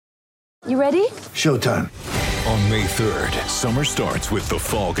You ready? Showtime. On May 3rd, summer starts with The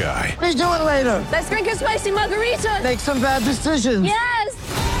Fall Guy. Let's do it later. Let's drink a spicy margarita. Make some bad decisions.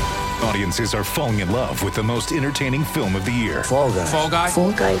 Yes! Audiences are falling in love with the most entertaining film of the year. Fall Guy. Fall Guy?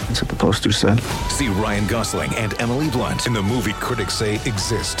 Fall guy. That's what the poster said. See Ryan Gosling and Emily Blunt in the movie critics say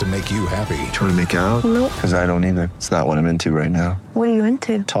exists to make you happy. Trying to make it out? Nope. Because I don't either. It's not what I'm into right now. What are you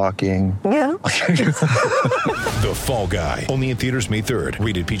into? Talking. Yeah. The Fall Guy. Only in theaters May 3rd.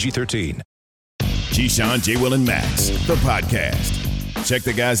 Rated PG-13. Keyshawn, J. Will, and Max, the podcast. Check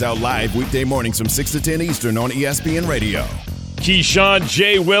the guys out live weekday mornings from 6 to 10 Eastern on ESPN Radio. Keyshawn,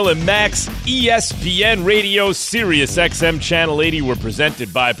 J. Will, and Max, ESPN Radio, Sirius XM Channel 80. We're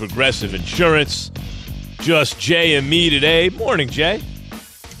presented by Progressive Insurance. Just Jay and me today. Morning, Jay.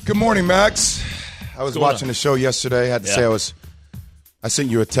 Good morning, Max. I was watching the show yesterday. I had to say I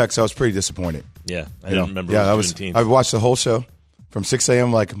sent you a text. I was pretty disappointed. Yeah, I didn't remember. Yeah, it was Juneteenth. I watched the whole show from 6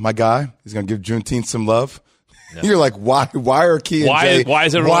 a.m. Like, my guy, he's going to give Juneteenth some love. Yeah. You're like, why are Key and Jay? Why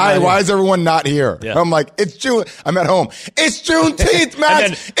is everyone not here? Yeah. I'm like, it's June. I'm at home. It's Juneteenth,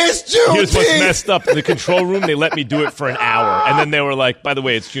 Max. It's Juneteenth. Here's what's messed up. In the control room, they let me do it for an hour. And then they were like, by the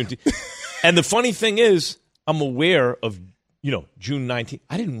way, it's Juneteenth. And the funny thing is, I'm aware of, June 19th.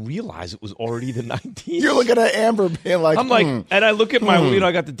 I didn't realize it was already the 19th. You're looking at Amber being like, I'm like, and I look at my,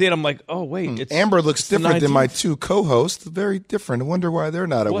 I got the date. I'm like, oh, wait. It's, Amber looks different than 19th. my two co-hosts. Very different. I wonder why they're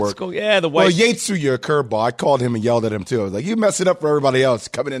not at work. The Well, white. Yates threw you a curveball. I called him and yelled at him, too. I was like, you mess it up for everybody else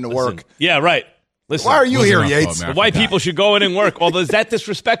coming into work. Yeah, right. Listen. Why are you here, Yates? The white people should go in and work. Although, is that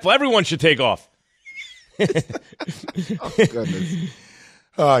disrespectful? Everyone should take off. Oh, goodness.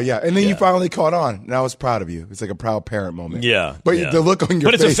 Yeah, and then you finally caught on, and I was proud of you. It's like a proud parent moment. Yeah. But the look on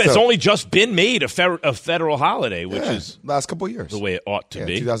your face, it's only just been made a federal holiday, which is last couple of years. The way it ought to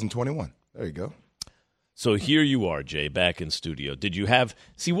be. 2021. There you go. So here you are, Jay, back in studio. Did you have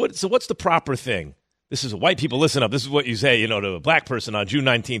 – what's the proper thing? This is – white people, listen up. This is what you say, to a black person on June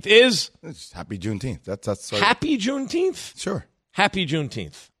 19th is – It's Happy Juneteenth. That's Happy Juneteenth? Sure. Happy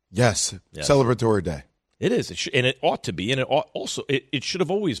Juneteenth. Yes. Celebratory day. It is, and it ought to be, and it should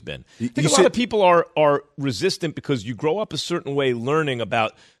have always been. I think a lot of people are resistant because you grow up a certain way, learning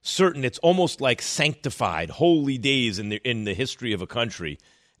about certain. It's almost like sanctified, holy days in the history of a country,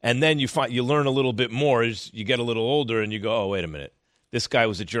 and then you learn a little bit more as you get a little older, and you go, oh, wait a minute, this guy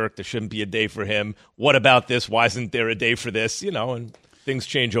was a jerk. There shouldn't be a day for him. What about this? Why isn't there a day for this? And things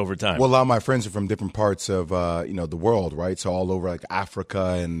change over time. Well, a lot of my friends are from different parts of the world, right? So all over like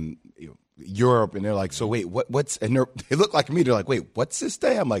Africa and Europe, and they're like, so wait, what's, and they look like me, they're like, wait, what's this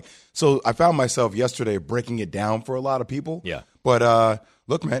day? I'm like, so I found myself yesterday breaking it down for a lot of people. Yeah. But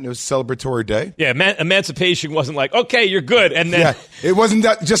look, man, it was a celebratory day. Yeah, emancipation wasn't like, okay, you're good. And then it wasn't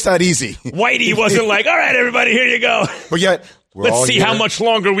just that easy. Whitey wasn't like, all right, everybody, here you go. But yet, let's see how much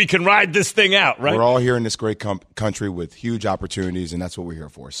longer we can ride this thing out, right? We're all here in this great country with huge opportunities, and that's what we're here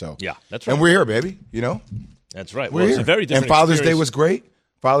for. So yeah, that's right. And we're here, baby, That's right. We're here. It's a very different And Father's experience. Day was great.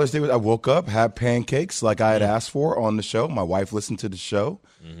 Father's Day, I woke up, had pancakes like I had asked for on the show. My wife listened to the show,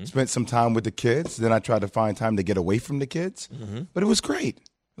 spent some time with the kids. Then I tried to find time to get away from the kids. But it was great.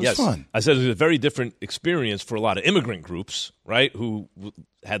 It was fun. I said it was a very different experience for a lot of immigrant groups, right, who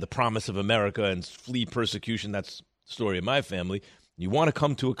had the promise of America and flee persecution. That's the story of my family. You want to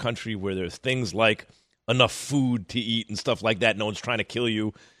come to a country where there's things like enough food to eat and stuff like that. No one's trying to kill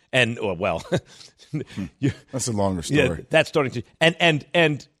you. And that's a longer story. Yeah, that's starting to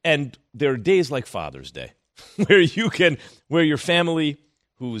and there are days like Father's Day where your family,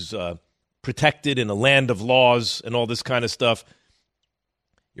 who's protected in a land of laws and all this kind of stuff,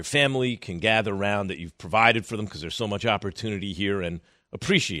 your family can gather around that you've provided for them because there's so much opportunity here and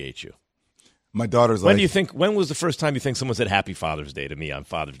appreciate you. My daughter's when was the first time you think someone said Happy Father's Day to me on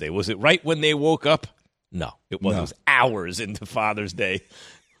Father's Day? Was it right when they woke up? No, it wasn't. No. It was hours into Father's Day.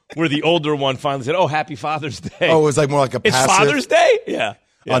 Where the older one finally said, oh, Happy Father's Day. Oh, it was like more like a passive. It's Father's Day? Yeah.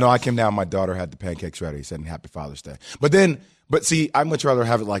 Oh, no, I came down. My daughter had the pancakes ready. He said, Happy Father's Day. But see, I'd much rather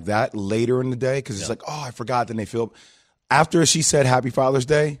have it like that later in the day because it's like, oh, I forgot. Then they feel. After she said Happy Father's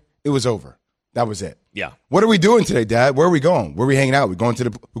Day, it was over. That was it. Yeah. What are we doing today, Dad? Where are we going? Where are we hanging out? We're going to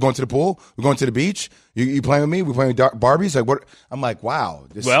the pool? We're going to the beach? You playing with me? We're playing with Barbies? Like what? I'm like, wow.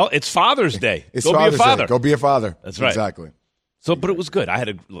 Well, it's Father's Day. Go be a father. Go be a father. That's right. Exactly. So, but it was good.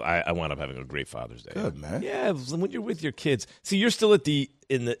 I wound up having a great Father's Day. Good, man. Yeah, when you're with your kids. See, you're still at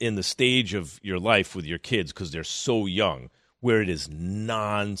in the stage of your life with your kids because they're so young, where it is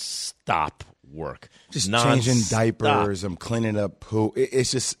nonstop work. Just changing diapers. I'm cleaning up poo.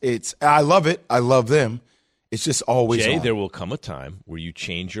 I love it. I love them. It's just always Jay, on. there will come a time where you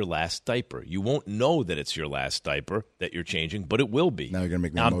change your last diaper. You won't know that it's your last diaper that you're changing, but it will be. Now you're going to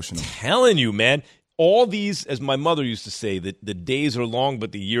make me emotional. I'm telling you, man, all these, as my mother used to say, that the days are long,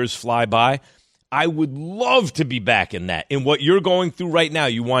 but the years fly by. I would love to be back in that. In what you're going through right now,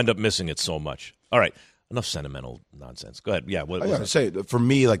 you wind up missing it so much. All right, enough sentimental nonsense. Go ahead. Yeah, what I gotta say, for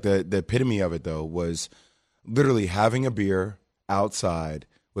me, like the epitome of it, though, was literally having a beer outside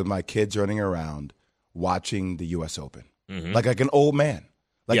with my kids running around, watching the U.S. Open, like an old man.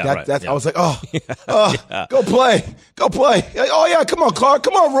 Like yeah, that. Right. That's. Yeah. I was like, go play. Like, oh yeah, come on, Clark,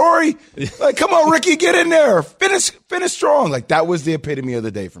 come on, Rory, like come on, Ricky, get in there, finish strong. Like that was the epitome of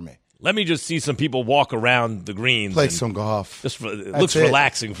the day for me. Let me just see some people walk around the greens. Play some golf. It looks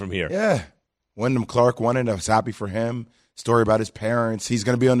relaxing from here. Yeah. Wyndham Clark won it. I was happy for him. Story about his parents. He's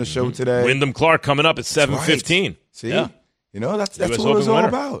going to be on the show today. Wyndham Clark coming up at 7:15. Right. See, yeah. That's US what Open it was all winner.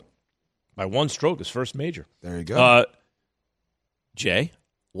 about. By one stroke, his first major. There you go. Jay,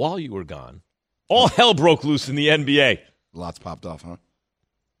 while you were gone, all hell broke loose in the NBA. Lots popped off, huh?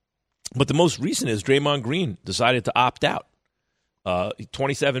 But the most recent is Draymond Green decided to opt out.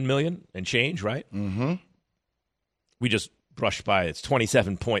 $27 million and change, right? Mm-hmm. We just brushed by it. It's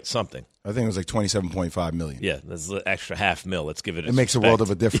 27 point something. I think it was like $27.5 million. Yeah, that's the extra $500,000. Let's give it. It makes a world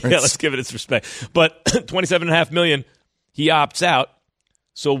of a difference. Yeah, let's give it its respect. But $27.5 million, he opts out.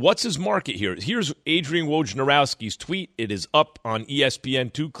 So what's his market here? Here's Adrian Wojnarowski's tweet. It is up on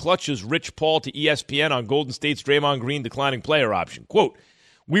ESPN2. Clutches Rich Paul to ESPN on Golden State's Draymond Green declining player option. Quote,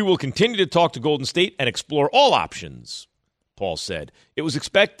 "We will continue to talk to Golden State and explore all options," Paul said. "It was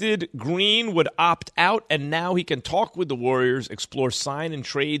expected Green would opt out, and now he can talk with the Warriors, explore sign and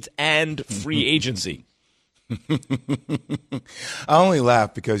trades and free agency." I only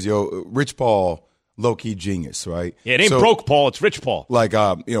laugh because, Rich Paul, low-key genius, right? Yeah, it ain't broke Paul, it's Rich Paul. Like,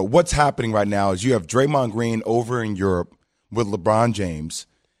 what's happening right now is you have Draymond Green over in Europe with LeBron James,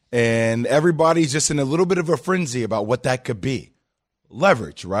 and everybody's just in a little bit of a frenzy about what that could be.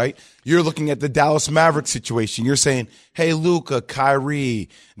 Leverage, right? You're looking at the Dallas Mavericks situation. You're saying, hey, Luka, Kyrie,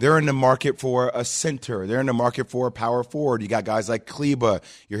 they're in the market for a center. They're in the market for a power forward. You got guys like Kleba.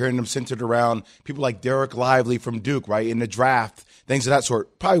 You're hearing them centered around people like Derek Lively from Duke, right, in the draft, things of that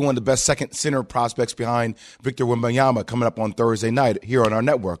sort. Probably one of the best second center prospects behind Victor Wembanyama coming up on Thursday night here on our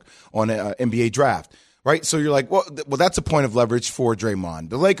network on NBA Draft. Right? So you're like, well, that's a point of leverage for Draymond.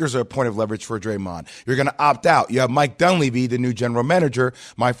 The Lakers are a point of leverage for Draymond. You're going to opt out. You have Mike Dunleavy, the new general manager,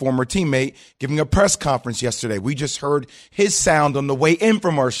 my former teammate, giving a press conference yesterday. We just heard his sound on the way in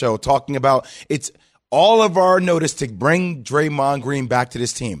from our show talking about it's all of our notice to bring Draymond Green back to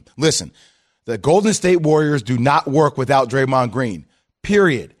this team. Listen, the Golden State Warriors do not work without Draymond Green,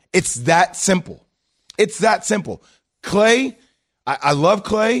 period. It's that simple. It's that simple. Clay, I love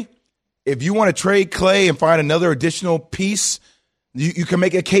Clay. If you want to trade Clay and find another additional piece, you can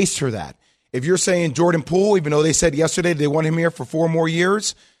make a case for that. If you're saying Jordan Poole, even though they said yesterday they want him here for 4 more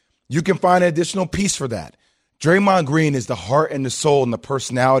years, you can find an additional piece for that. Draymond Green is the heart and the soul and the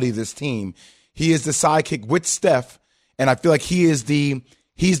personality of this team. He is the sidekick with Steph, and I feel like he's the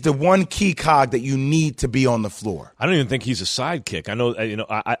one key cog that you need to be on the floor. I don't even think he's a sidekick. I know,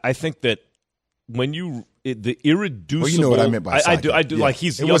 I think that when the irreducible. Well, you know what I meant by sidekick. I do. Yeah. Like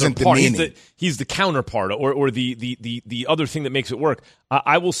he's the other part. He's the counterpart, or the other thing that makes it work.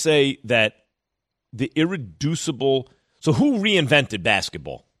 I will say that the irreducible. So who reinvented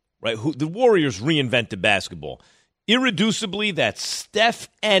basketball? Right? The Warriors reinvented basketball. Irreducibly, that's Steph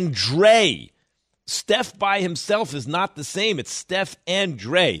and Dre. Steph by himself is not the same. It's Steph and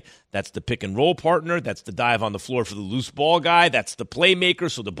Dre. That's the pick and roll partner. That's the dive on the floor for the loose ball guy. That's the playmaker,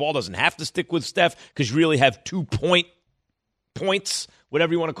 so the ball doesn't have to stick with Steph because you really have 2 points,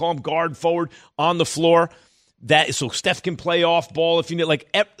 whatever you want to call them, guard, forward, on the floor. So Steph can play off ball if you need.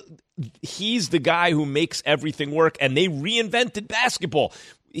 Like, he's the guy who makes everything work, and they reinvented basketball.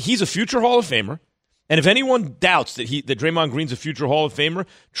 He's a future Hall of Famer. And if anyone doubts that Draymond Green's a future Hall of Famer,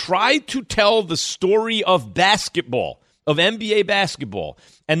 try to tell the story of basketball, of NBA basketball,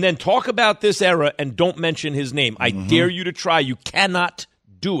 and then talk about this era and don't mention his name. I dare you to try. You cannot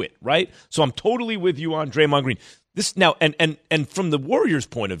do it, right? So I'm totally with you on Draymond Green. This now, and from the Warriors'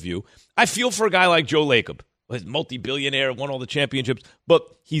 point of view, I feel for a guy like Joe Lacob. He's multi-billionaire, won all the championships, but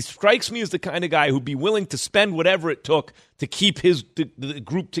he strikes me as the kind of guy who'd be willing to spend whatever it took to keep the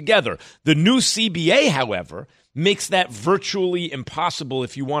group together. The new CBA, however, makes that virtually impossible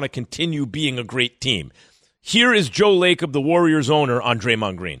if you want to continue being a great team. Here is Joe Lacob, the Warriors owner, on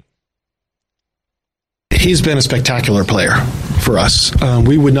Draymond Green. He's been a spectacular player for us.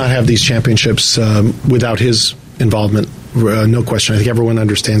 We would not have these championships without his involvement. No question. I think everyone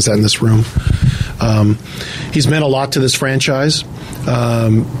understands that in this room. He's meant a lot to this franchise.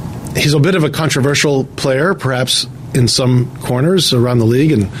 He's a bit of a controversial player, perhaps in some corners around the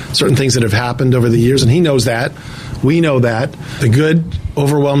league, and certain things that have happened over the years, and he knows that. We know that. The good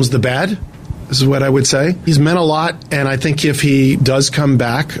overwhelms the bad. This is what I would say. He's meant a lot, and I think if he does come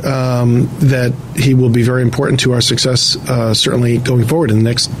back, that he will be very important to our success, certainly going forward in the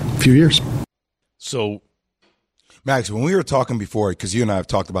next few years. So, Max, when we were talking before, because you and I have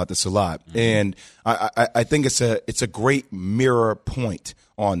talked about this a lot, and I think it's a great mirror point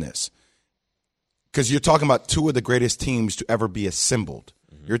on this, because you're talking about two of the greatest teams to ever be assembled.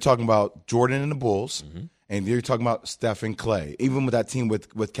 Mm-hmm. You're talking about Jordan and the Bulls. Mm-hmm. And you're talking about Steph and Clay, even with that team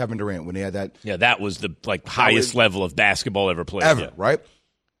with Kevin Durant when they had that. Yeah, that was the highest level of basketball ever played. Right?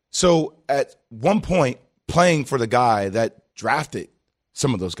 So at one point, playing for the guy that drafted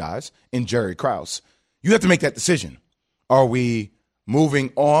some of those guys in Jerry Krause, you have to make that decision. Are we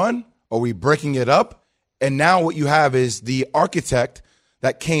moving on? Are we breaking it up? And now what you have is the architect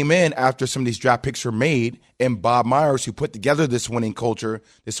that came in after some of these draft picks were made, and Bob Myers, who put together this winning culture,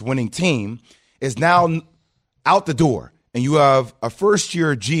 this winning team, is now out the door. And you have a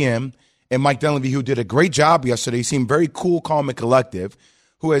first-year GM and Mike Dunleavy, who did a great job yesterday. He seemed very cool, calm, and collective,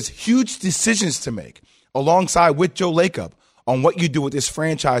 who has huge decisions to make alongside with Joe Lacob on what you do with this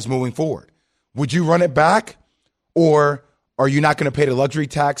franchise moving forward. Would you run it back, or are you not going to pay the luxury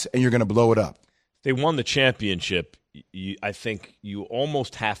tax and you're going to blow it up? They won the championship. I think you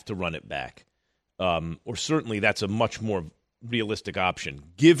almost have to run it back. Or certainly that's a much more realistic option,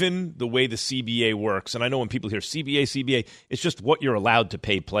 given the way the CBA works. And I know when people hear CBA, it's just what you're allowed to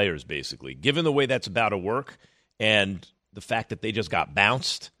pay players, basically. Given the way that's about to work and the fact that they just got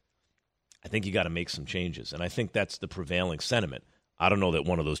bounced, I think you got to make some changes. And I think that's the prevailing sentiment. I don't know that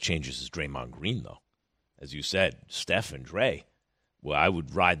one of those changes is Draymond Green, though. As you said, Steph and Dre. Well, I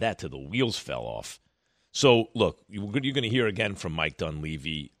would ride that till the wheels fell off. So, look, you're going to hear again from Mike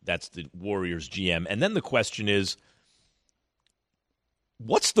Dunleavy. That's the Warriors GM. And then the question is,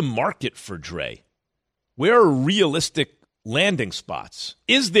 what's the market for Dre? Where are realistic landing spots?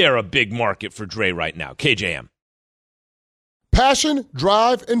 Is there a big market for Dre right now? KJM. Passion,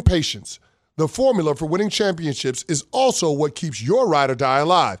 drive, and patience. The formula for winning championships is also what keeps your ride or die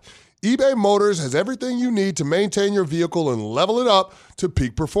alive. eBay Motors has everything you need to maintain your vehicle and level it up to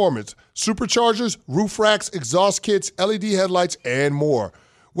peak performance. Superchargers, roof racks, exhaust kits, LED headlights, and more.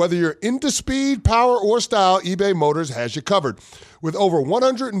 Whether you're into speed, power, or style, eBay Motors has you covered. With over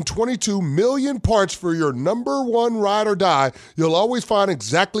 122 million parts for your number one ride or die, you'll always find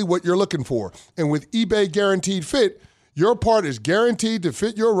exactly what you're looking for. And with eBay Guaranteed Fit, your part is guaranteed to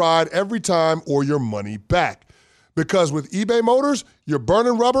fit your ride every time or your money back. Because with eBay Motors, you're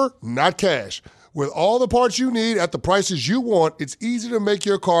burning rubber, not cash. With all the parts you need at the prices you want, it's easy to make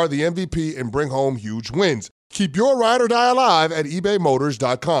your car the MVP and bring home huge wins. Keep your ride or die alive at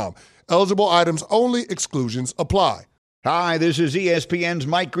ebaymotors.com. Eligible items only. Exclusions apply. Hi, this is ESPN's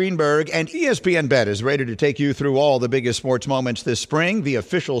Mike Greenberg, and ESPN Bet is ready to take you through all the biggest sports moments this spring. The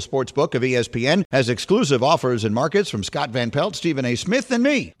official sports book of ESPN has exclusive offers and markets from Scott Van Pelt, Stephen A. Smith, and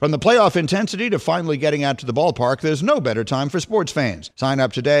me. From the playoff intensity to finally getting out to the ballpark, there's no better time for sports fans. Sign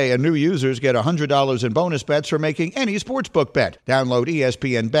up today, and new users get $100 in bonus bets for making any sportsbook bet. Download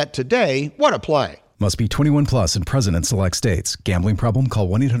ESPN Bet today. What a play. Must be 21 plus and present in select states. Gambling problem? Call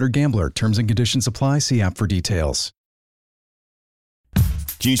 1-800-GAMBLER. Terms and conditions apply. See app for details.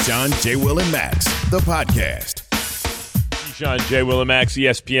 Keyshawn, J. Will, and Max, the podcast. Keyshawn, J. Will, and Max,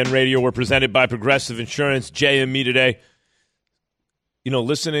 ESPN Radio. We're presented by Progressive Insurance. Jay and me today. You know,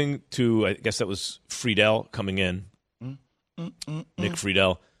 listening to, I guess that was Friedel coming in. Nick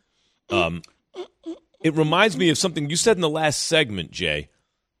Friedel. It reminds me of something you said in the last segment, Jay.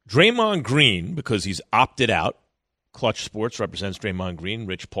 Draymond Green, because he's opted out. Clutch Sports represents Draymond Green,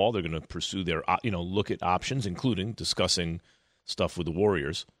 Rich Paul. They're going to pursue their, look at options, including discussing stuff with the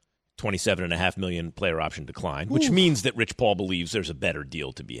Warriors. $27.5 million player option decline, which means that Rich Paul believes there's a better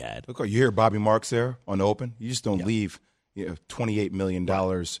deal to be had. Look, you hear Bobby Marks there on the open. You just don't leave $28 million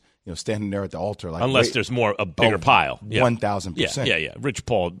standing there at the altar. Like, unless there's a bigger pile. 1,000%. Yeah. Rich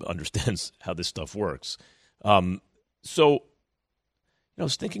Paul understands how this stuff works. So I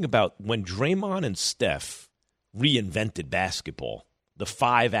was thinking about when Draymond and Steph reinvented basketball, the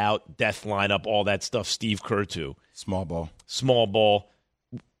 5-out, death lineup, all that stuff, Steve Kerr too. Small ball.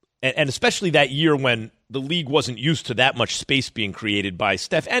 And especially that year when the league wasn't used to that much space being created by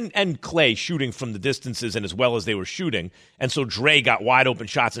Steph and Clay shooting from the distances and as well as they were shooting. And so Dre got wide open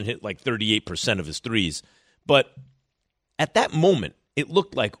shots and hit like 38% of his threes. But at that moment, it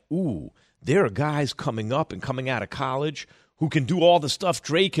looked like, there are guys coming up and coming out of college who can do all the stuff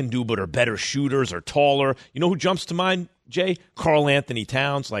Dre can do but are better shooters or taller. You know who jumps to mind, Jay? Karl Anthony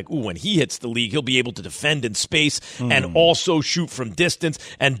Towns. Like, when he hits the league, he'll be able to defend in space and also shoot from distance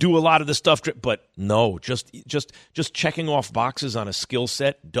and do a lot of the stuff. But no, just checking off boxes on a skill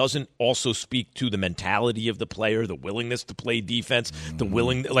set doesn't also speak to the mentality of the player, the willingness to play defense, the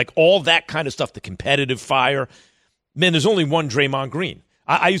like all that kind of stuff, the competitive fire. Man, there's only one Draymond Green.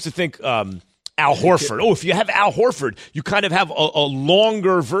 I used to think Al Horford. Oh, if you have Al Horford, you kind of have a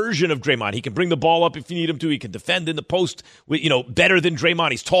longer version of Draymond. He can bring the ball up if you need him to. He can defend in the post, better than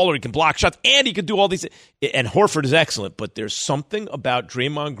Draymond. He's taller. He can block shots, and he can do all these. And Horford is excellent, but there's something about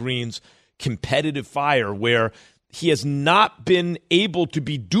Draymond Green's competitive fire where he has not been able to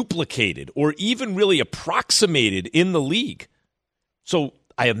be duplicated or even really approximated in the league. So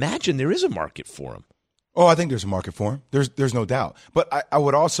I imagine there is a market for him. Oh, I think there's a market for him. There's no doubt. But I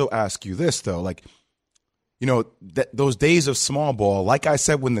would also ask you this, though. Like, those days of small ball, like I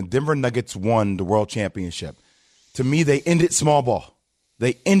said, when the Denver Nuggets won the world championship, to me, they ended small ball.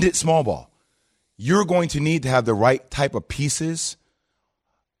 They ended small ball. You're going to need to have the right type of pieces,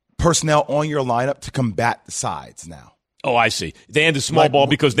 personnel on your lineup to combat the sides now. Oh, I see. They ended small ball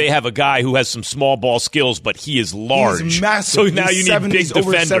because they have a guy who has some small ball skills, but he is large. He's massive. So now you need big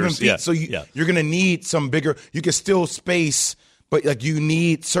over defenders. 7 feet. Yeah. So you're going to need some bigger. You can still space, but you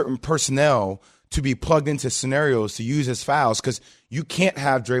need certain personnel to be plugged into scenarios to use as fouls because you can't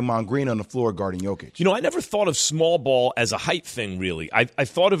have Draymond Green on the floor guarding Jokic. I never thought of small ball as a height thing, really. I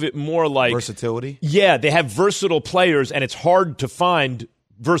thought of it more like versatility. Yeah, they have versatile players, and it's hard to find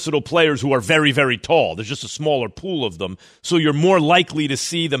versatile players who are very, very tall. There's just a smaller pool of them, so you're more likely to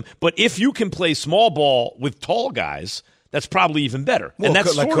see them. But if you can play small ball with tall guys, that's probably even better. Well, and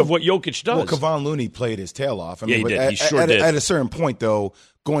that's sort of what Jokic does. Well, Kevon Looney played his tail off. He did. He sure did. At a certain point, though,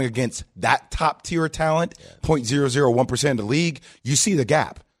 going against that top-tier talent, 0.001% of the league, you see the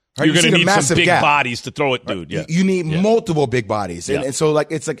gap. Right? You're going to need some big bodies to throw it, dude. Yeah. You need multiple big bodies. And so,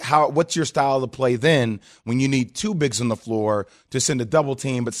 it's like, what's your style of play then when you need two bigs on the floor to send a double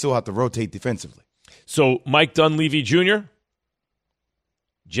team but still have to rotate defensively? So Mike Dunleavy Jr.,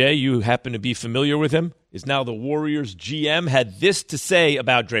 Jay, you happen to be familiar with him, is now the Warriors GM, had this to say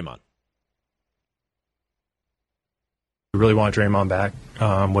about Draymond. We really want Draymond back.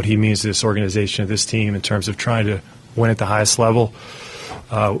 What he means to this organization, to this team, in terms of trying to win at the highest level.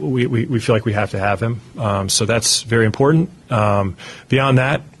 We feel like we have to have him. So that's very important. Beyond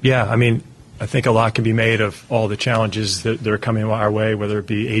that, I think a lot can be made of all the challenges that are coming our way, whether it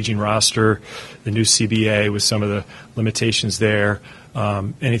be aging roster, the new CBA with some of the limitations there,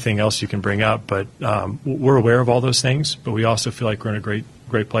 anything else you can bring up. But we're aware of all those things, but we also feel like we're in a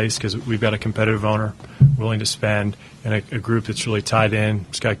great place because we've got a competitive owner willing to spend and a group that's really tied in.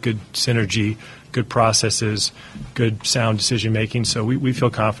 It's got good synergy, good processes, good sound decision-making. So we feel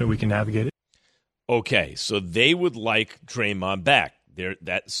confident we can navigate it. Okay, so they would like Draymond back.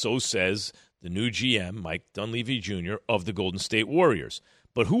 So says the new GM, Mike Dunleavy Jr. of the Golden State Warriors.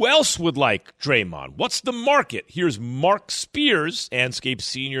 But who else would like Draymond? What's the market? Here's Mark Spears, Anscape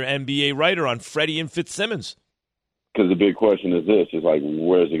senior NBA writer, on Freddie and Fitzsimmons. Because the big question is this, is like,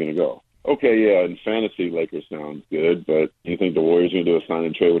 where's he going to go? Okay, yeah, in fantasy, Lakers sounds good, but you think the Warriors are going to do a sign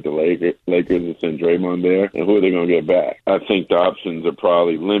and trade with the Lakers and send Draymond there? And who are they going to get back? I think the options are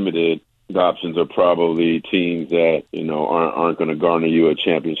probably limited. The options are probably teams that, aren't going to garner you a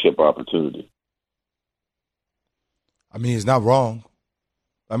championship opportunity. I mean, it's not wrong.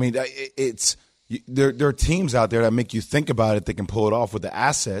 I mean, there are teams out there that make you think about it. They can pull it off with the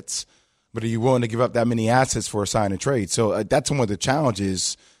assets, but are you willing to give up that many assets for a sign and trade? So that's one of the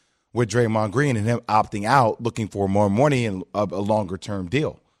challenges with Draymond Green and him opting out, looking for more money and a longer-term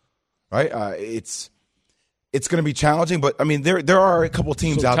deal, right? It's going to be challenging, but, I mean, there are a couple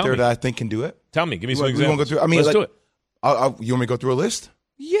teams out there that I think can do it. Tell me. Give me some examples. Go through, Let's do it. You want me to go through a list?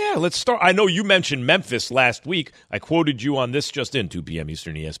 Yeah, let's start. I know you mentioned Memphis last week. I quoted you on this just in 2 p.m.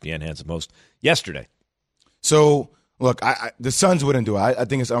 Eastern, ESPN Handsome Host yesterday. So, look, the Suns wouldn't do it. I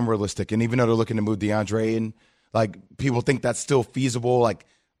think it's unrealistic. And even though they're looking to move DeAndre and, people think that's still feasible,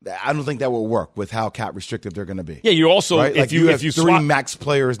 I don't think that will work with how cap restrictive they're going to be. Yeah, you also, right? if you have three swap max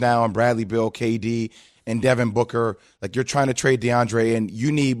players now on Bradley Beal, KD, and Devin Booker, you're trying to trade DeAndre, and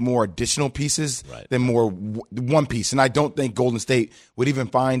you need more additional pieces than more one piece. And I don't think Golden State would even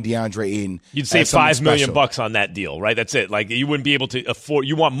find DeAndre in. You'd save $5 million on that deal, right? That's it. You wouldn't be able to afford.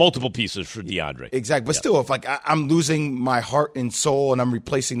 You want multiple pieces for DeAndre. Exactly, but still, if I'm losing my heart and soul, and I'm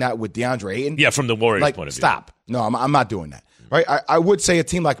replacing that with DeAndre Ayton. Yeah, from the Warriors point of view. Stop. No, I'm not doing that. Right? I would say a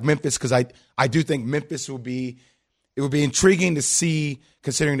team like Memphis because I do think Memphis will be it would be intriguing to see,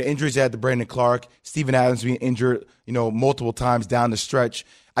 considering the injuries they had to Brandon Clark, Steven Adams being injured, multiple times down the stretch.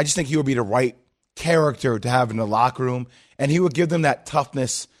 I just think he would be the right character to have in the locker room, and he would give them that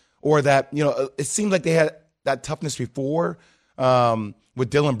toughness, or that, it seemed like they had that toughness before with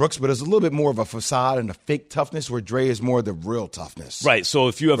Dylan Brooks, but it's a little bit more of a facade and a fake toughness, where Dre is more the real toughness. Right. So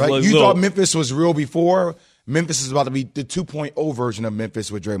if you have you thought Memphis was real before. Memphis is about to be the 2.0 version of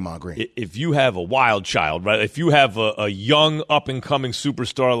Memphis with Draymond Green. If you have a wild child, right? If you have a young up-and-coming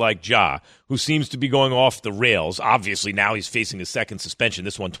superstar like Ja, who seems to be going off the rails, obviously now he's facing a second suspension,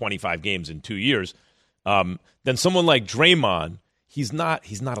 this one 25 games in 2 years, then someone like Draymond, he's not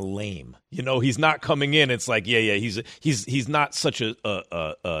a lame. He's not coming in. It's like, he's not such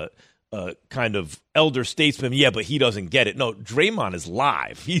a kind of elder statesman, but he doesn't get it. No, Draymond is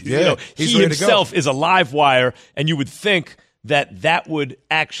live. He himself is a live wire, and you would think that would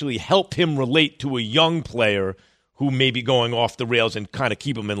actually help him relate to a young player who may be going off the rails and kind of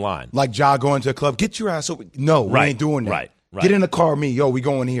keep him in line. Like Ja going to a club, get your ass over. No, we ain't doing that. Right. Get in the car with me. Yo, we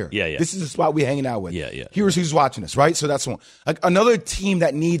going here. Yeah. This is the spot we hanging out with. Yeah. Here's who's watching us, right? So that's one. Like, another team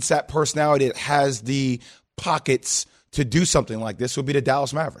that needs that personality, that has the pockets to do something like this, would be the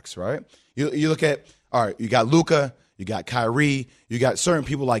Dallas Mavericks, right? You look at, all right, you got Luka, you got Kyrie, you got certain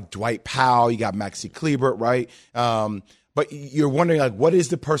people like Dwight Powell, you got Maxi Kleber, right? But you're wondering, like, what is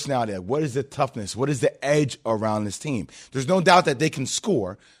the personality? Like, what is the toughness? What is the edge around this team? There's no doubt that they can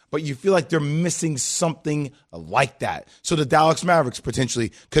score, but you feel like they're missing something like that. So the Dallas Mavericks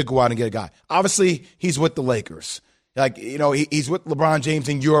potentially could go out and get a guy. Obviously, he's with the Lakers. Like, he's with LeBron James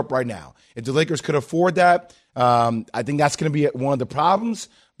in Europe right now. If the Lakers could afford that, I think that's going to be one of the problems.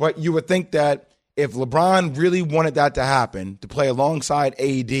 But you would think that if LeBron really wanted that to happen, to play alongside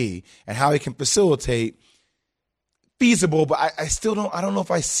AD and how he can facilitate, feasible, but I don't know if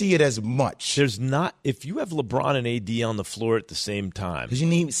I see it as much. There's not, if you have LeBron and AD on the floor at the same time, because you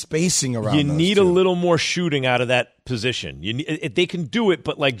need spacing around. You need a little more shooting out of that position. They can do it,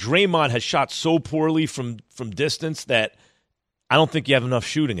 but like Draymond has shot so poorly from distance that I don't think you have enough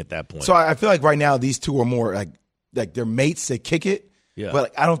shooting at that point. So I feel like right now these two are more like they're mates. They kick it. Yeah.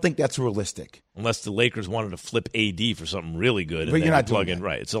 But I don't think that's realistic. Unless the Lakers wanted to flip AD for something really good. But you're not doing that.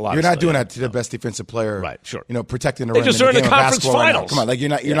 Right. It's a lot. You're not doing that to the best defensive player. Right, sure. Protecting the rim. They just are in the conference finals. Right. Come on, like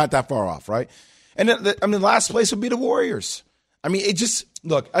you're not that far off, right? And the last place would be the Warriors. I mean, it just,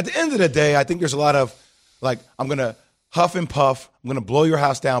 look, at the end of the day, I think there's a lot of, like, I'm going to huff and puff. I'm going to blow your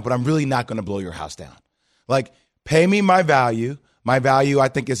house down, but I'm really not going to blow your house down. Like, pay me my value. My value, I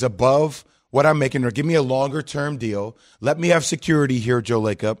think, is above what I'm making, or give me a longer-term deal. Let me have security here, Joe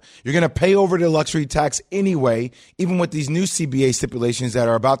Lacob. You're going to pay over the luxury tax anyway, even with these new CBA stipulations that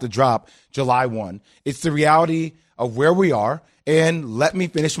are about to drop July 1. It's the reality of where we are, and let me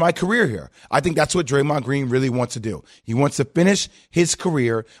finish my career here. I think that's what Draymond Green really wants to do. He wants to finish his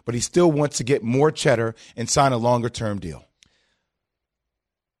career, but he still wants to get more cheddar and sign a longer-term deal.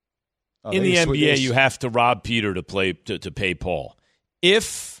 In the NBA, you have to rob Peter to pay Paul.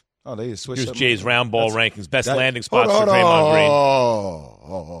 They switched. Here's Jay's round ball rankings, best landing spots for Draymond Green.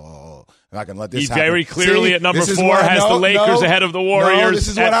 I'm not going to let this he happen. very clearly at number 4 has the Lakers ahead of the Warriors this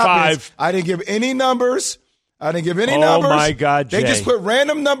is at what 5. I didn't give any numbers. numbers. Oh, my God, Jay. They just put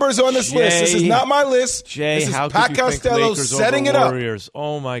random numbers on this list. This is not my list. Jay, this is how Pat could you Costello think Lakers setting over it up. Warriors?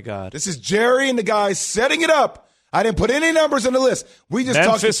 Oh, my God. This is Jerry and the guys setting it up. I didn't put any numbers on the list. We just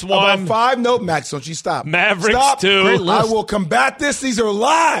Memphis talked won. about 5. Nope, Max, don't you stop. Mavericks stop. 2. I will combat this. These are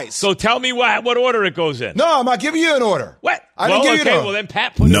lies. So tell me what order it goes in. No, I'm not giving you an order. What? I didn't give you an order. Well, then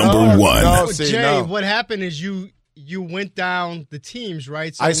Pat put Number 1. No, Jay, what happened is you went down the teams,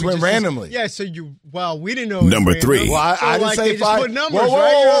 right? So I just went randomly. Yeah, so we didn't know. Number 3. Well, I didn't say 5. Just put numbers,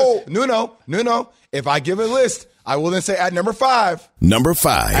 whoa. right? No. If I give a list, I will then say at number 5. Number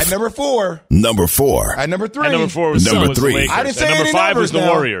 5. At number 4. Number 4. At number 3. At number 4 was number was 3. the Lakers. I didn't say at number any 5 numbers was the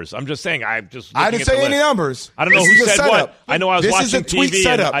now. Warriors. I'm just saying. I didn't say any numbers. I don't know This who is a said setup. what. I know I was This watching is a tweet TV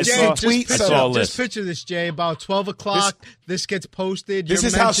setup. and I Jay, saw, tweet I saw a setup. list. Just picture this, Jay. About 12 o'clock, this gets posted. This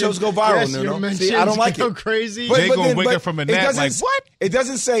is how shows go viral, yes, Nuno. your See, I don't like go it. crazy. But Jay gonna wake up from a nap like, what? It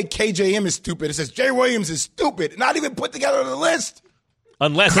doesn't say KJM is stupid. It says Jay Williams is stupid. Not even put together on the list.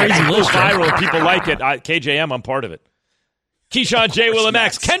 Unless it goes viral and people like it. KJM, I'm part of it. Keyshawn, J. Will, and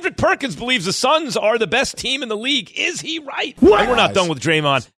Max. Kendrick Perkins believes the Suns are the best team in the league. Is he right? What? We're not done with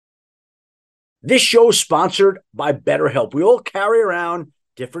Draymond. This show is sponsored by BetterHelp. We all carry around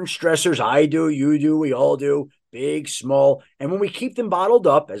different stressors. I do, you do, we all do, big, small. And when we keep them bottled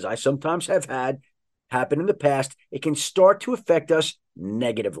up, as I sometimes have had happen in the past, it can start to affect us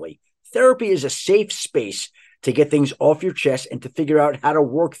negatively. Therapy is a safe space to get things off your chest and to figure out how to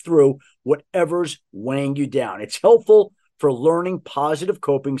work through whatever's weighing you down. It's helpful for learning positive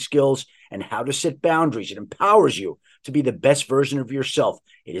coping skills and how to set boundaries. It empowers you to be the best version of yourself.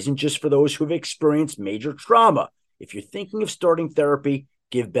 It isn't just for those who have experienced major trauma. If you're thinking of starting therapy,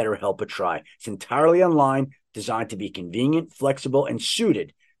 give BetterHelp a try. It's entirely online, designed to be convenient, flexible, and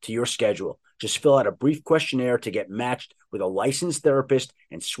suited to your schedule. Just fill out a brief questionnaire to get matched with a licensed therapist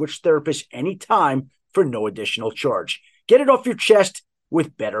and switch therapists anytime for no additional charge. Get it off your chest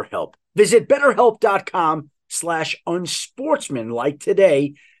with BetterHelp. Visit BetterHelp.com/unsportsmanlike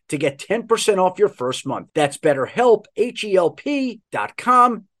today to get 10% off your first month. That's BetterHelp,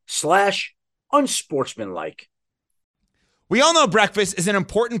 HELP.com/unsportsmanlike. We all know breakfast is an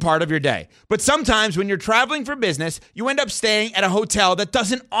important part of your day, but sometimes when you're traveling for business, you end up staying at a hotel that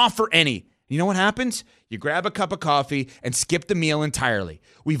doesn't offer any. You know what happens? You grab a cup of coffee and skip the meal entirely.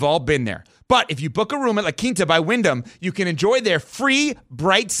 We've all been there. But if you book a room at La Quinta by Wyndham, you can enjoy their free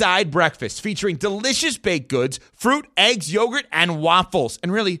Bright Side breakfast featuring delicious baked goods, fruit, eggs, yogurt, and waffles.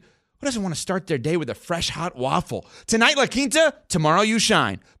 And really, who doesn't want to start their day with a fresh, hot waffle? Tonight, La Quinta, tomorrow you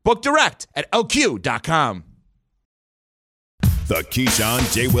shine. Book direct at LQ.com. The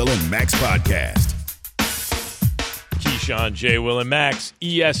Keyshawn, J. Will, and Max podcast. Keyshawn, J. Will, and Max,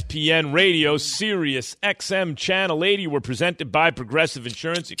 ESPN Radio, Sirius XM Channel 80. We're presented by Progressive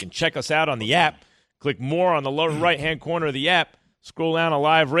Insurance. You can check us out on the app. Click more on the lower right-hand corner of the app. Scroll down to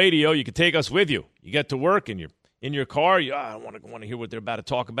live radio. You can take us with you. You get to work and you're in your car. I don't want to hear what they're about to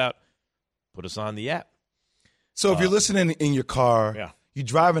talk about. Put us on the app. So if you're listening in your car, you're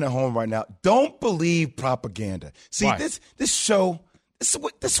driving at home right now, don't believe propaganda. See, Why? this show, this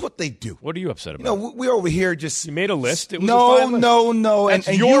is what they do. What are you upset about? You know, we're over here just... You made a list. It was no. a fine list.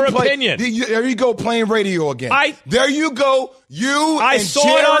 That's your opinion. There you go, playing radio again. There you go. I and saw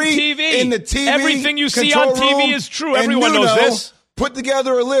Jerry it on TV. in the TV Everything you see on TV is true. Everyone knows this. Put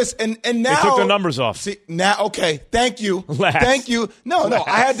together a list, and now... They took the numbers off. See, now, okay, thank you. Last. Thank you. No,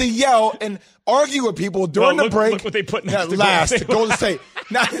 I had to yell and argue with people during the break. Look what they put next to last. Golden State.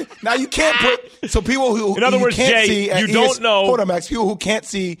 Now you can't put... So people who in other words, can't Jay, see... you don't know... Hold on, Max. People who can't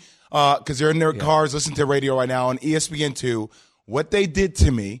see, because they're in their cars listening to radio right now on ESPN2, what they did to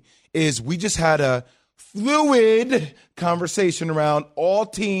me is we just had a fluid conversation around all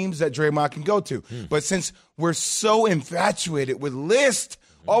teams that Draymond can go to. But since we're so infatuated with list,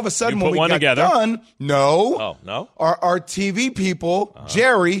 all of a sudden when we got done, Oh, no? Our TV people,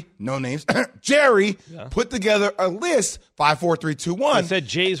 Jerry, no names, Jerry, put together a list, 5, 4, 3, 2, 1. It said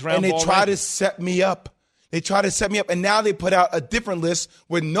Jay's round and ball they try ranking. to set me up. And now they put out a different list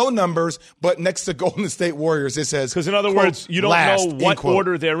with no numbers, but next to Golden State Warriors, it says, because in other quote, words, you don't last, know what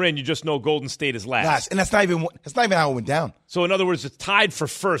order they're in. You just know Golden State is last. And that's not even how it went down. So in other words, it's tied for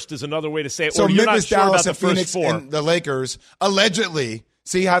first is another way to say it. So or you're Memphis, not sure Dallas, about and the Phoenix, first four. and the Lakers allegedly.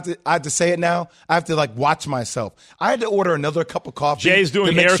 See, I have to say it now. I have to watch myself. I had to order another cup of coffee. Jay's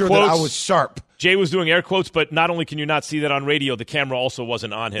doing to make air sure quotes. that I was sharp. Jay was doing air quotes, but not only can you not see that on radio, the camera also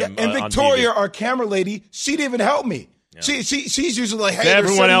wasn't on him. And Victoria, on TV. our camera lady, she didn't even help me. Yeah. She's usually like, hey, it's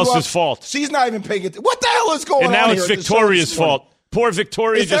everyone else's fault. She's not even paying attention. What the hell is going on? And now here it's Victoria's fault. Poor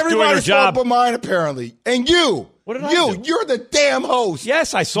Victoria just doing her job. Fault but mine, apparently. And you. What did I do? You're the damn host.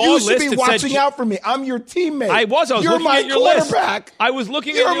 Yes, I saw a you list. You should be watching out for me. I'm your teammate. I was You're looking my at your quarterback. List. I was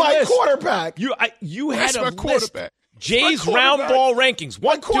looking You're at your list. You're my quarterback. You had a list. Jay's my round ball rankings.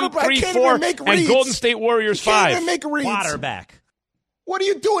 1, 2, 3, 4, and Golden State Warriors 5. Can't even make reads. Quarterback. What are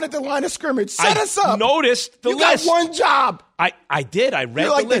you doing at the line of scrimmage? Set us up. Noticed the you list. You got one job. I did. I read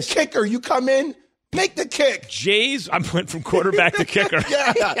You're like the list. The kicker. You come in, make the kick. I went from quarterback to kicker.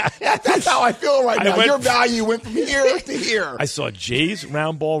 Yeah, that's how I feel right now. Your value went from here to here. I saw Jay's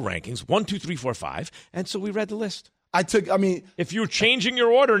round ball rankings, 1, 2, 3, 4, 5, and so we read the list. If you're changing your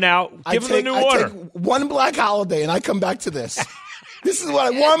order now, give them a new order. I take one black holiday and I come back to this. This is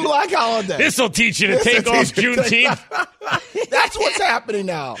what one black holiday. This will teach you to take off Juneteenth. That's what's happening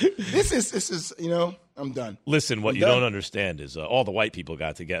now. This is I'm done. Listen, what you don't understand is all the white people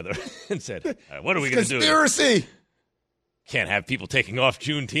got together and said, all right, what are we going to do? Conspiracy. Can't have people taking off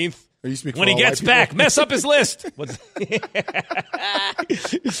Juneteenth. When he gets back, mess up his list.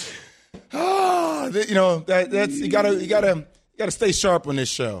 That's you gotta stay sharp on this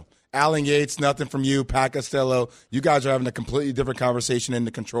show. Alan Yates, nothing from you. Pat Costello, you guys are having a completely different conversation in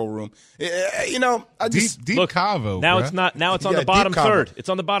the control room. I just deep convo. Now bruh. it's not. Now it's on the bottom third. It's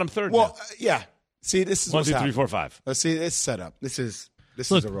on the bottom third. Well, yeah. See, this is 1, 2, 3, 4, 5. Let's see. It's set up. This is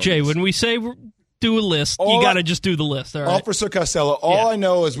Look, a Jay. When we say do a list, you got to just do the list. All right. Officer Costello. All I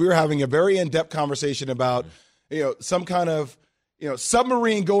know is we were having a very in-depth conversation about some kind of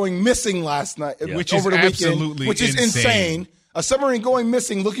submarine going missing last night, which over is the weekend, absolutely which is insane. A submarine going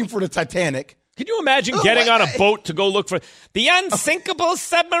missing looking for the Titanic. Can you imagine getting on a boat to go look for the unsinkable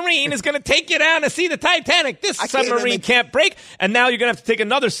submarine is going to take you down to see the Titanic? This submarine can't break. And now you're going to have to take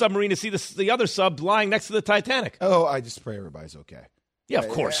another submarine to see the other sub lying next to the Titanic. Oh, I just pray everybody's okay. Yeah, of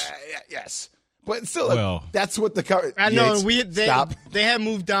course. Yes. But still, that's what the... I know. They have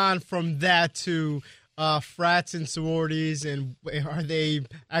moved on from that to... frats and sororities, and are they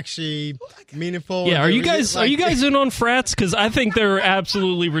actually meaningful? Yeah, are you guys in on frats? Because I think they're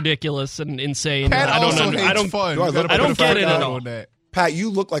absolutely ridiculous and insane. Pat I don't get it at all. Pat, you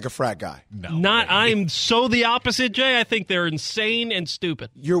look like a frat guy. I'm so the opposite, Jay. I think they're insane and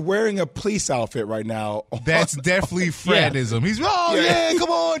stupid. You're wearing a police outfit right now. That's definitely fratism. He's come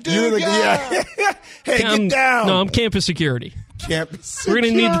on, dude. Hey, get down. No, I'm campus security. Campus. We're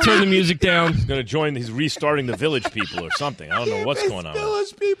going to need to turn the music down. He's going to join. He's restarting the Village People or something. I don't know what's going on.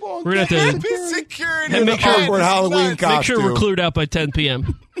 Village People. We're going to have to security. And make Halloween costume. Make sure we're cleared out by 10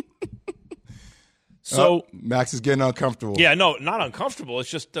 p.m. So Max is getting uncomfortable. Yeah, no, not uncomfortable. It's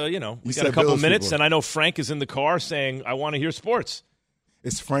just we got a couple minutes, and I know Frank is in the car saying, "I want to hear sports."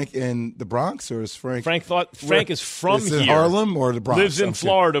 Is Frank in the Bronx or is Frank? Frank is from here. Harlem or the Bronx? Lives in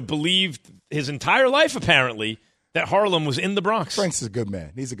Florida. Believed his entire life apparently that Harlem was in the Bronx. Frank's a good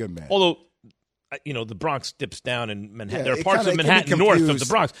man. He's a good man. Although, the Bronx dips down in Manhattan. There are parts of Manhattan north of the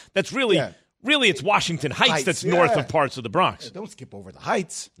Bronx. That's really it's Washington Heights that's north of parts of the Bronx. Don't skip over the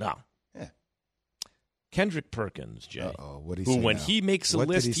Heights. No. Kendrick Perkins, Jay. What did he who, say when now? he makes a What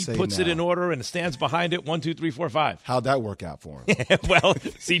did list, he say puts it now? in order and stands behind it. 1, 2, 3, 4, 5. How'd that work out for him? Well,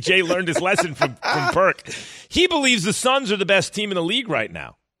 CJ learned his lesson from Perk. He believes the Suns are the best team in the league right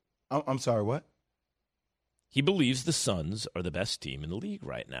now. I'm sorry, what? He believes the Suns are the best team in the league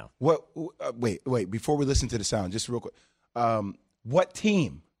right now. What? Wait. Before we listen to the sound, just real quick. What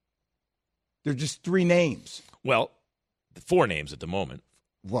team? They're just 3 names. Well, 4 names at the moment.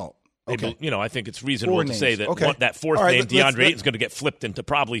 Well, okay. I think it's reasonable to say that that fourth right, name, DeAndre Ayton's going to get flipped into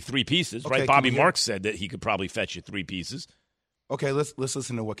probably 3 pieces, Okay, right? Bobby Marks said that he could probably fetch you 3 pieces. Okay, let's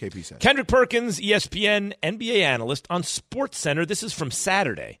listen to what KP said. Kendrick Perkins, ESPN NBA analyst on SportsCenter. This is from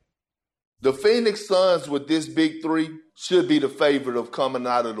Saturday. The Phoenix Suns with this big 3 should be the favorite of coming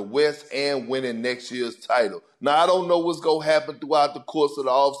out of the West and winning next year's title. Now, I don't know what's going to happen throughout the course of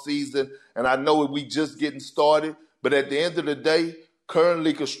the offseason, and I know we just getting started, but at the end of the day,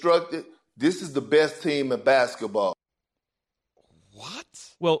 currently constructed, this is the best team in basketball. What?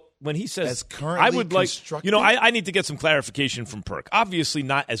 Well, when he says as currently I would like, constructed? I need to get some clarification from Perk. Obviously,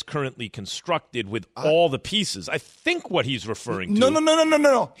 not as currently constructed with all the pieces. I think what he's referring to.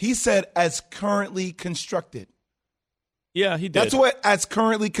 No. He said as currently constructed. Yeah, he did. That's what as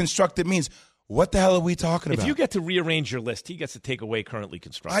currently constructed means. What the hell are we talking about? If you get to rearrange your list, he gets to take away currently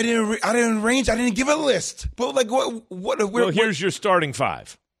constructed. I didn't arrange. I didn't give a list. But what? Here's your starting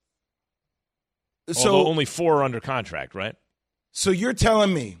 5. So although only 4 are under contract, right? So you're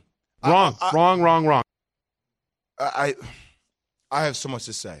telling me wrong. I have so much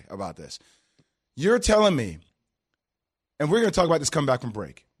to say about this. You're telling me, and we're going to talk about this coming back from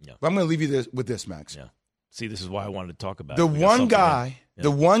break. Yeah. But I'm going to leave you with this, Max. Yeah. See, this is why I wanted to talk about the it. one guy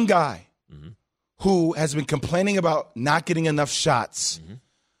mm-hmm. who has been complaining about not getting enough shots,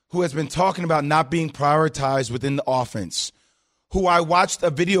 who has been talking about not being prioritized within the offense, who I watched a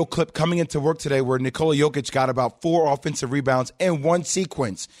video clip coming into work today where Nikola Jokic got about 4 offensive rebounds in one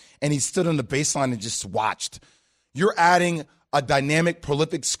sequence, and he stood on the baseline and just watched. You're adding a dynamic,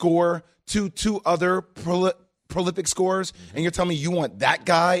 prolific scorer to 2 other prolific scorers, and you're telling me you want that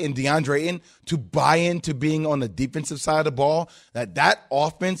guy and DeAndre Ayton to buy into being on the defensive side of the ball, that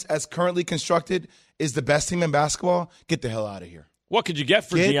offense as currently constructed is the best team in basketball? Get the hell out of here. What could you get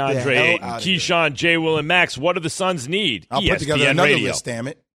for DeAndre Ayton? Keyshawn, J. Will, and Max, what do the Suns need? I'll put together another list, damn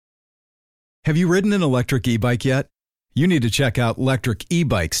it. Have you ridden an electric e-bike yet? You need to check out Electric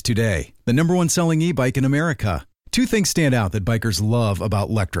E-Bikes today, the #1 selling e-bike in America. 2 things stand out that bikers love about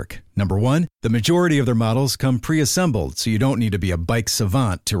Electric. Number 1, the majority of their models come pre-assembled, so you don't need to be a bike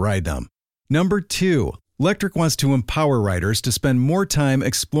savant to ride them. Number 2, Electric wants to empower riders to spend more time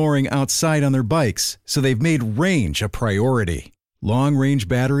exploring outside on their bikes, so they've made range a priority. Long-range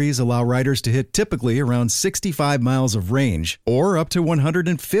batteries allow riders to hit typically around 65 miles of range or up to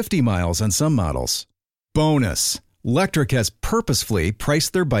 150 miles on some models. Bonus, Electric has purposefully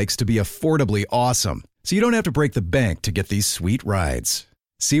priced their bikes to be affordably awesome, so you don't have to break the bank to get these sweet rides.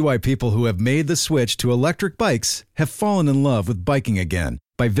 See why people who have made the switch to electric bikes have fallen in love with biking again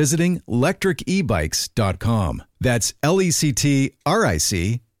by visiting lectricebikes.com. That's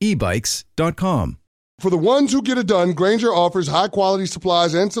LECTRIC ebikes.com. For the ones who get it done, Grainger offers high-quality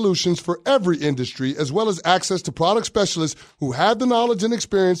supplies and solutions for every industry, as well as access to product specialists who have the knowledge and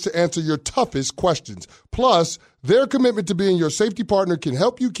experience to answer your toughest questions. Plus, their commitment to being your safety partner can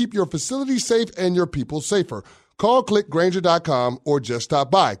help you keep your facility safe and your people safer. Call, click Grainger.com, or just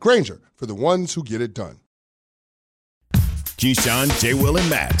stop by. Grainger, for the ones who get it done. Keyshawn, J. Will, and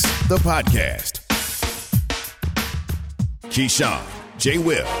Max, the podcast. Keyshawn, J.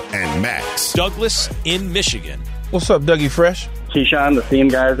 Will, and Max. Douglas in Michigan. What's up, Dougie Fresh? Keyshawn, the same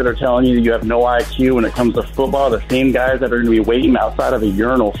guys that are telling you you have no IQ when it comes to football, the same guys that are going to be waiting outside of a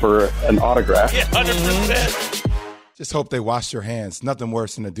urinal for an autograph. Yeah, 100%. Just hope they wash their hands. Nothing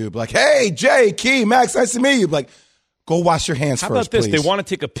worse than a dude be like, hey, Jay, Key, Max, nice to meet you. Be like, go wash your hands How first, about this? please. They want to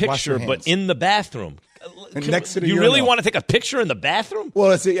take a picture, but in the bathroom. Next to the you urinal. really want to take a picture in the bathroom?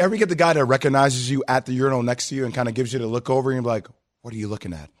 Well, ever get the guy that recognizes you at the urinal next to you and kind of gives you the look over and you're like, what are you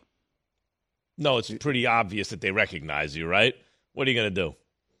looking at? No, it's pretty obvious that they recognize you, right? What are you going to do?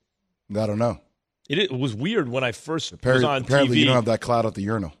 I don't know. It was weird when I first was on Apparently, TV. you don't have that cloud at the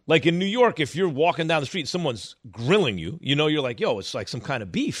urinal. Like in New York, if you're walking down the street, someone's grilling you, you're like, yo, it's like some kind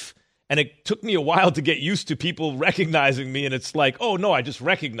of beef. And it took me a while to get used to people recognizing me, and it's like, oh, no, I just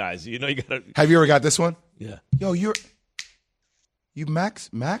recognize you. You got to. Have you ever got this one? Yeah. Yo, you Max?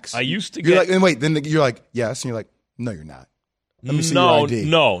 I used to you're get. like, and wait, then you're like, yes. And you're like, no, you're not. Let me see your ID.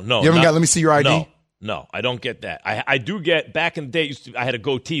 No. You haven't got, let me see your ID? No, I don't get that. I do get, back in the day, I had a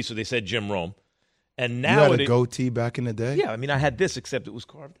goatee, so they said Jim Rome. And now you had a goatee back in the day? Yeah, I mean, I had this, except it was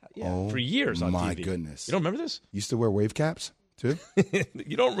carved out. For years on TV. My goodness. You don't remember this? You used to wear wave caps, too?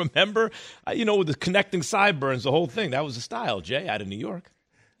 You don't remember? With the connecting sideburns, the whole thing. That was the style, Jay, out of New York.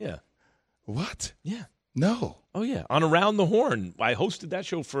 Yeah. What? Yeah. No. Oh, yeah. On Around the Horn. I hosted that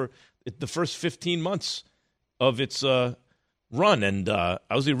show for the first 15 months of its run, and I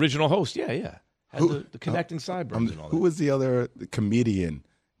was the original host. Yeah. Had the connecting sideburns and all that. Who was the other comedian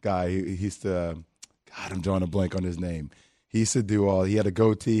guy? He used to, God, I'm drawing a blank on his name. He used to do he had a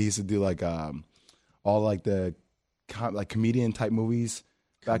goatee. He used to do like all like the like comedian type movies.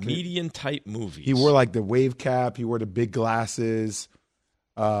 Comedian type movies. He wore like the wave cap. He wore the big glasses.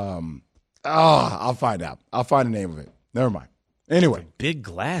 I'll find out. I'll find the name of it. Never mind. Anyway. Big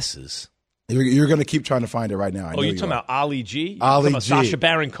glasses. You're going to keep trying to find it right now. You're talking about Ali G? Ali G. Sacha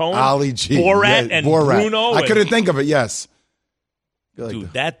Baron Cohen? Ali G. Borat and Bruno? I couldn't think of it, yes.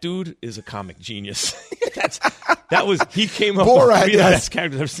 Dude, that dude is a comic genius. He came up Borat, with the best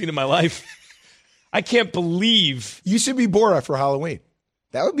characters I've ever seen in my life. I can't believe. You should be Borat for Halloween.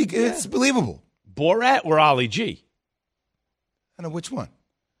 That would be good. It's believable. Borat or Ali G? I don't know which one.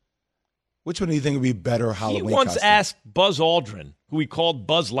 Which one do you think would be better Halloween He once costume? asked Buzz Aldrin, who he called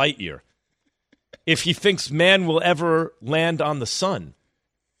Buzz Lightyear, if he thinks man will ever land on the sun.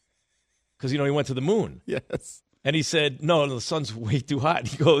 Because, he went to the moon. Yes. And he said, no, the sun's way too hot.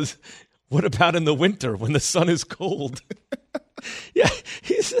 He goes, what about in the winter when the sun is cold? Yeah.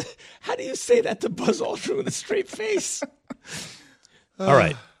 How do you say that to Buzz Aldrin with a straight face? All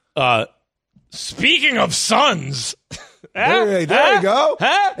right. Speaking of suns. There you go.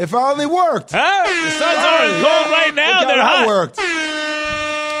 Huh? It finally worked. Huh? The suns aren't cold right now. They're hot. It worked.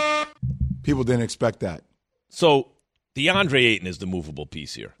 People didn't expect that. So DeAndre Ayton is the movable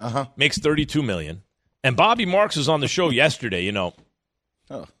piece here. Uh-huh. Makes $32 million. And Bobby Marks was on the show yesterday,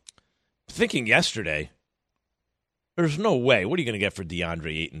 Thinking yesterday, there's no way. What are you going to get for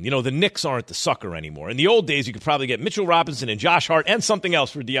DeAndre Ayton? The Knicks aren't the sucker anymore. In the old days, you could probably get Mitchell Robinson and Josh Hart and something else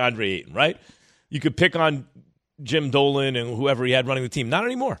for DeAndre Ayton, right? You could pick on Jim Dolan and whoever he had running the team. Not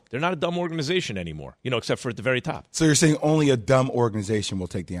anymore. They're not a dumb organization anymore, except for at the very top. So you're saying only a dumb organization will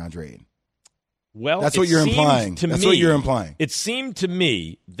take DeAndre Ayton? Well, that's what you're implying. That's what you're implying. It seemed to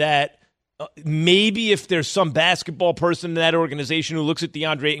me that maybe if there's some basketball person in that organization who looks at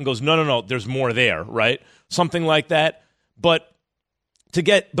DeAndre Ayton and goes, no, there's more there, right? Something like that. But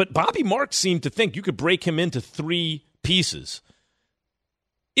Bobby Marks seemed to think you could break him into three pieces.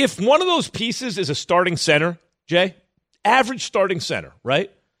 If one of those pieces is a starting center, Jay, average starting center, right?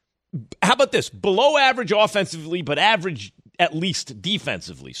 How about this? Below average offensively, but average at least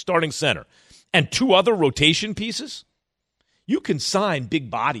defensively, starting center. And two other rotation pieces, you can sign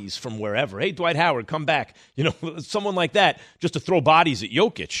big bodies from wherever. Hey, Dwight Howard, come back. Someone like that, just to throw bodies at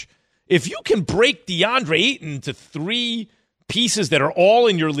Jokic. If you can break DeAndre Ayton into three pieces that are all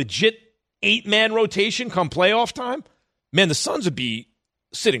in your legit 8-man rotation come playoff time, man, the Suns would be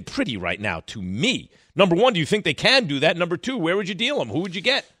sitting pretty right now to me. Number one, do you think they can do that? Number two, where would you deal them? Who would you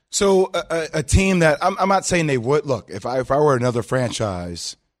get? So a team that I'm not saying they would. Look, if I were another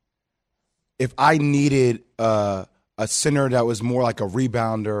franchise, if I needed a center that was more like a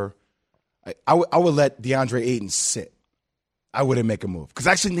rebounder, I would let DeAndre Ayton sit. I wouldn't make a move because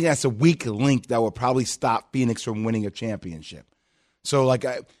I actually think that's a weak link that would probably stop Phoenix from winning a championship. So,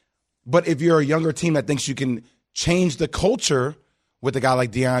 but if you're a younger team that thinks you can change the culture with a guy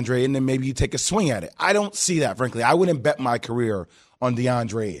like DeAndre Ayton, then maybe you take a swing at it. I don't see that, frankly. I wouldn't bet my career on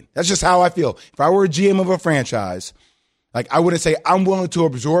DeAndre Ayton. That's just how I feel. If I were a GM of a franchise, I wouldn't say I'm willing to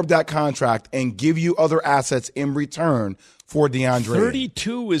absorb that contract and give you other assets in return for DeAndre.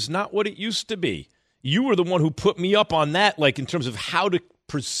 32 is not what it used to be. You were the one who put me up on that, in terms of how to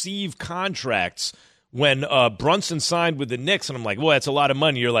perceive contracts when Brunson signed with the Knicks. And I'm like, well, that's a lot of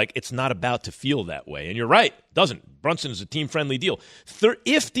money. You're like, it's not about to feel that way. And you're right. It doesn't. Brunson is a team-friendly deal.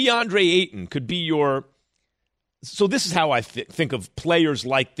 If DeAndre Ayton could be your – so this is how I think of players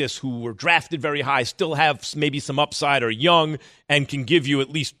like this who were drafted very high, still have maybe some upside, are young, and can give you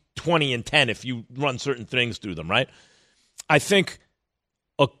at least 20 and 10 if you run certain things through them, right? I think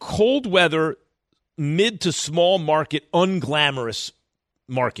a cold weather, mid to small market, unglamorous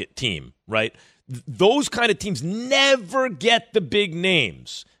market team, right? Those kind of teams never get the big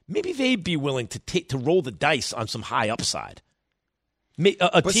names. Maybe they'd be willing to roll the dice on some high upside.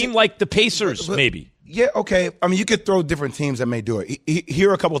 A team like the Pacers, maybe. Yeah, okay. I mean, you could throw different teams that may do it. Here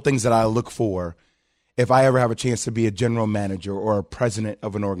are a couple of things that I look for if I ever have a chance to be a general manager or a president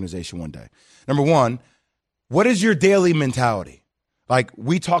of an organization one day. Number one, what is your daily mentality?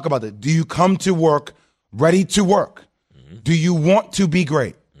 We talk about that. Do you come to work ready to work? Mm-hmm. Do you want to be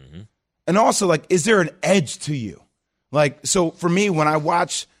great? Mm-hmm. And also, is there an edge to you? So for me, when I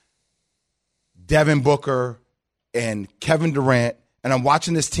watch Devin Booker and Kevin Durant, and I'm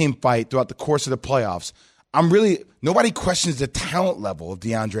watching this team fight throughout the course of the playoffs, nobody questions the talent level of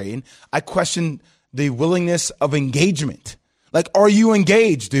DeAndre Ayton. I question the willingness of engagement. Are you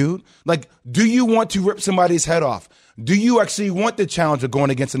engaged, dude? Do you want to rip somebody's head off? Do you actually want the challenge of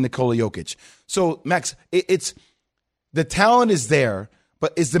going against a Nikola Jokic? So, Max, it's the talent is there,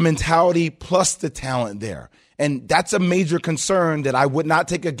 but is the mentality plus the talent there? And that's a major concern that I would not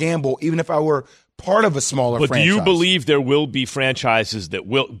take a gamble, even if I were part of a smaller franchise. But do you believe there will be franchises that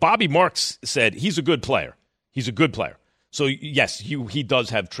will? Bobby Marks said he's a good player. He's a good player. So, yes, he does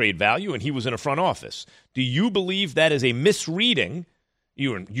have trade value, and he was in a front office. Do you believe that is a misreading?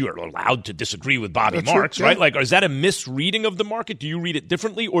 You are allowed to disagree with Bobby Marks, right? Is that a misreading of the market? Do you read it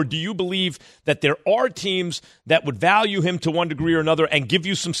differently? Or do you believe that there are teams that would value him to one degree or another and give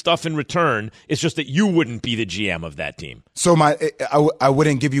you some stuff in return? It's just that you wouldn't be the GM of that team. So I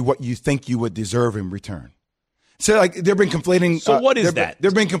wouldn't give you what you think you would deserve in return. So they've been conflating. So what is that?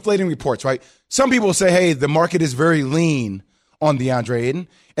 They've been conflating reports, right? Some people say, hey, the market is very lean on DeAndre Ayton.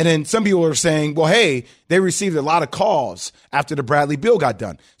 And then some people are saying, well, hey, they received a lot of calls after the Bradley Beal got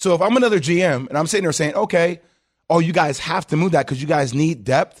done. So if I'm another GM and I'm sitting there saying, okay, you guys have to move that because you guys need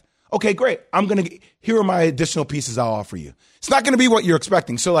depth. Okay, great. Here are my additional pieces I'll offer you. It's not going to be what you're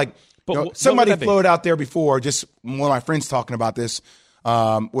expecting. So somebody floated out there before, just one of my friends talking about this,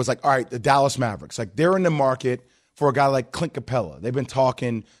 was all right, the Dallas Mavericks, they're in the market for a guy like Clint Capella. They've been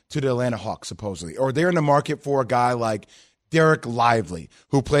talking to the Atlanta Hawks, supposedly. Or they're in the market for a guy like Derek Lively,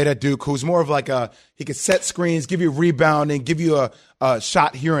 who played at Duke, who's more of he could set screens, give you rebounding, give you a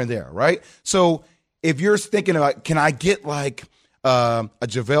shot here and there, right? So if you're thinking about, can I get a JaVale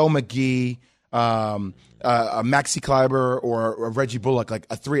McGee, a Maxi Kleber, or a Reggie Bullock,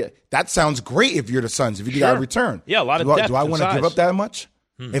 a three, that sounds great if you're the Suns, if you get a return. Yeah, a lot of depth. Do I want to give up that much?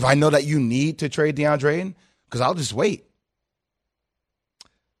 If I know that you need to trade DeAndre Ayton? Because I'll just wait.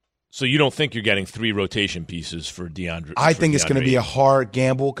 So you don't think you're getting 3 rotation pieces for DeAndre? I think it's going to be a hard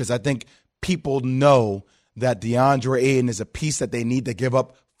gamble because I think people know that DeAndre Ayton is a piece that they need to give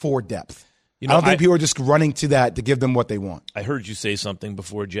up for depth. I don't think people are just running to that to give them what they want. I heard you say something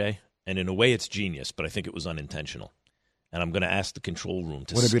before, Jay, and in a way it's genius, but I think it was unintentional. And I'm going to ask the control room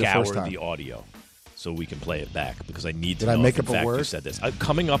to scour the audio so we can play it back because I need to know if in fact you said this.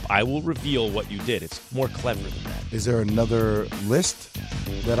 Coming up, I will reveal what you did. It's more clever than that. Is there another list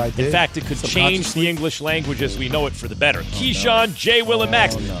that I did? In fact, it could change the English language as we know it for the better. Keyshawn, J. Will, and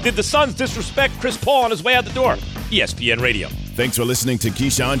Max. Did the Suns disrespect Chris Paul on his way out the door? ESPN Radio. Thanks for listening to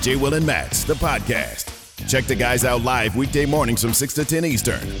Keyshawn, J. Will, and Max, the podcast. Check the guys out live weekday mornings from 6 to 10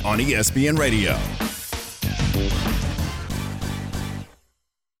 Eastern on ESPN Radio.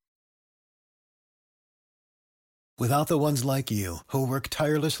 Without the ones like you, who work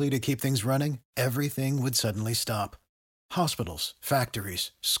tirelessly to keep things running, everything would suddenly stop. Hospitals,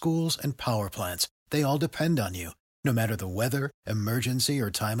 factories, schools, and power plants, they all depend on you. No matter the weather, emergency,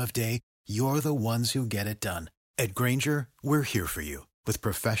 or time of day, you're the ones who get it done. At Grainger, we're here for you with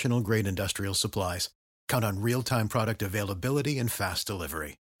professional-grade industrial supplies. Count on real-time product availability and fast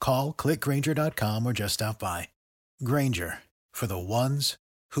delivery. Call, click Grainger.com, or just stop by. Grainger, for the ones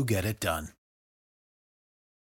who get it done.